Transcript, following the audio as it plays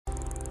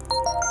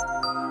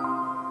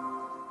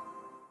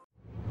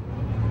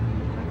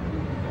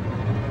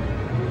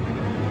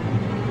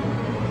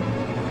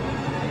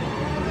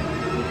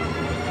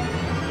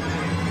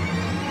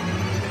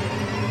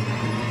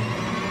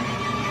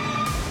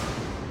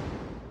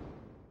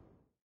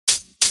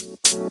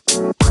Hey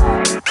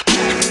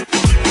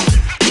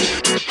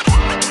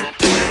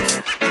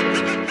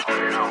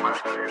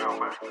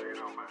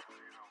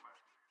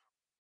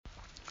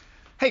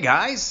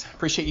guys,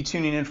 appreciate you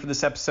tuning in for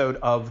this episode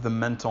of The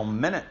Mental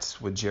Minute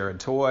with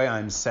Jared Toy.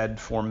 I'm said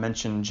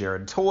aforementioned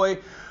Jared Toy,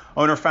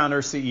 owner,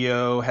 founder,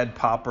 CEO, head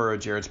popper of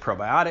Jared's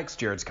Probiotics,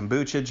 Jared's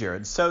Kombucha,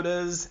 Jared's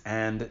Sodas,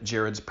 and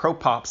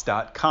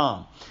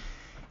jaredspropops.com.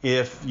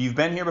 If you've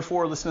been here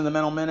before, listen to The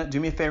Mental Minute, do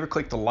me a favor,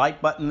 click the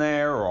like button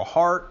there or a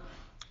heart,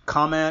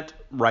 comment,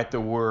 write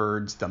the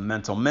words The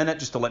Mental Minute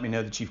just to let me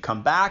know that you've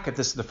come back. If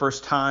this is the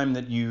first time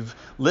that you've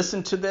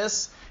listened to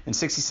this, in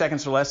 60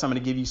 seconds or less, I'm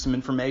going to give you some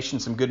information,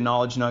 some good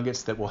knowledge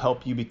nuggets that will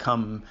help you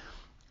become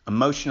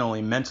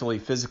emotionally, mentally,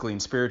 physically,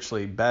 and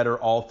spiritually better,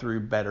 all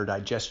through better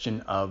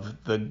digestion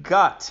of the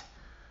gut.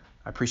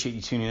 I appreciate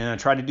you tuning in. I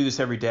try to do this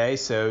every day,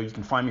 so you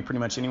can find me pretty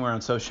much anywhere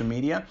on social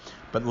media,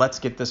 but let's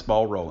get this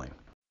ball rolling.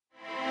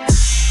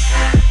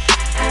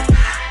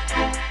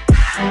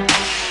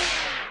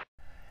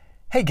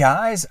 Hey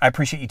guys, I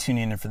appreciate you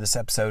tuning in for this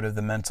episode of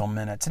The Mental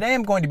Minute. Today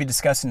I'm going to be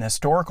discussing the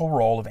historical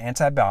role of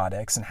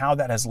antibiotics and how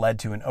that has led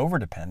to an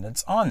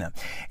overdependence on them.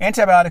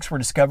 Antibiotics were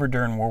discovered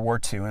during World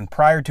War II, and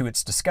prior to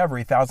its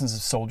discovery, thousands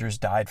of soldiers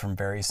died from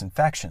various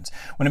infections.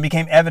 When it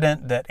became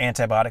evident that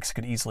antibiotics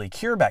could easily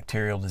cure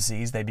bacterial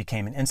disease, they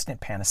became an instant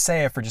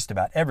panacea for just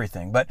about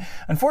everything. But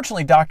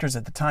unfortunately, doctors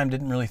at the time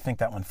didn't really think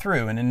that one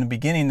through, and in the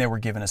beginning they were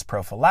given as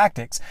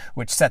prophylactics,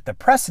 which set the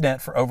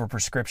precedent for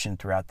overprescription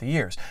throughout the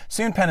years.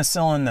 Soon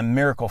penicillin,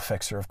 the miracle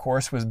fixer, of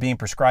course, was being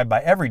prescribed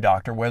by every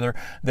doctor, whether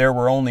there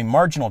were only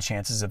marginal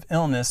chances of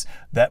illness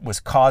that was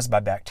caused by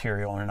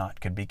bacteria or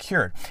not could be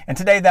cured. And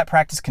today that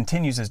practice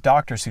continues as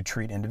doctors who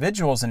treat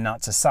individuals and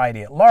not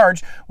society at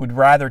large would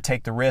rather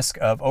take the risk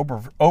of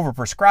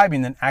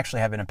overprescribing than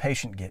actually having a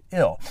patient get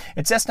ill.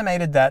 It's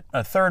estimated that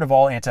a third of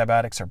all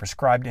antibiotics are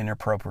prescribed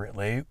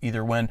inappropriately,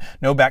 either when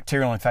no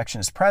bacterial infection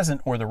is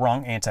present or the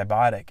wrong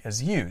antibiotic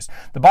is used.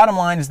 The bottom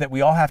line is that we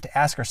all have to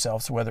ask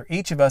ourselves whether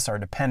each of us are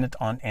dependent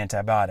on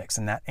antibiotics,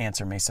 and that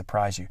answer may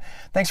surprise you.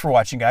 Thanks for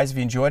watching, guys. If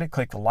you enjoyed it,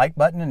 click the like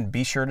button and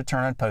be sure to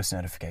turn on post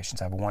notifications.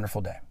 Have a wonderful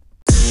day.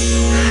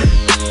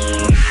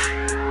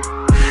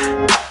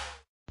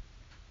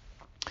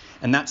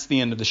 And that's the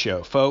end of the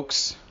show,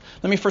 folks.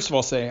 Let me first of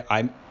all say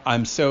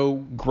I'm so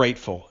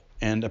grateful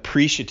and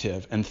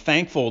appreciative and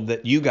thankful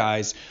that you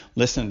guys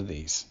listen to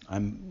these.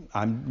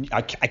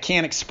 I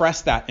can't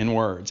express that in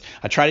words.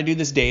 I try to do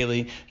this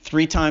daily,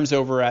 3 times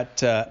over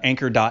at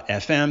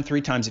anchor.fm,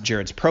 3 times at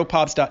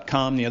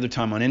jaredspropops.com, the other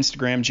time on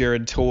Instagram,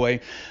 Jared Toy.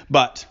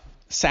 But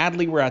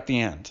sadly, we're at the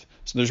end.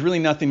 So there's really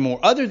nothing more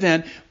other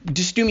than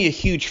just do me a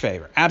huge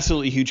favor,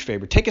 absolutely huge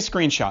favor. Take a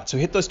screenshot. So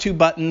hit those 2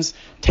 buttons,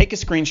 take a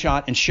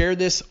screenshot, and share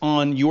this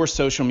on your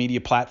social media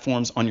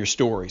platforms on your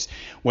stories.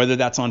 Whether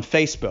that's on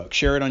Facebook,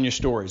 share it on your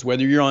stories.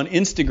 Whether you're on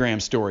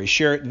Instagram stories,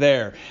 share it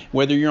there.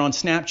 Whether you're on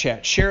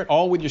Snapchat, share it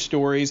all with your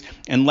stories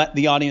and let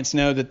the audience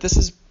know that this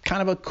is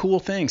kind of a cool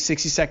thing.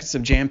 60 seconds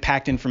of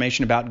jam-packed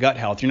information about gut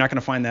health. You're not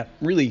going to find that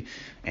really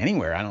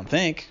anywhere, I don't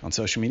think, on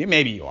social media.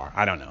 Maybe you are.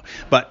 I don't know.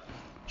 But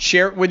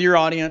share it with your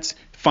audience.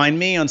 Find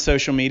me on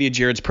social media,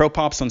 Jared's Pro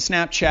Pops on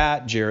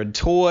Snapchat, Jared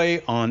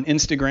Toy on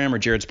Instagram, or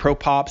Jared's Pro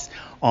Pops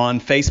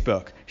on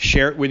Facebook.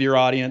 Share it with your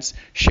audience,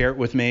 share it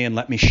with me, and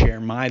let me share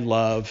my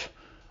love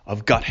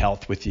of gut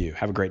health with you.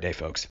 Have a great day,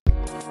 folks.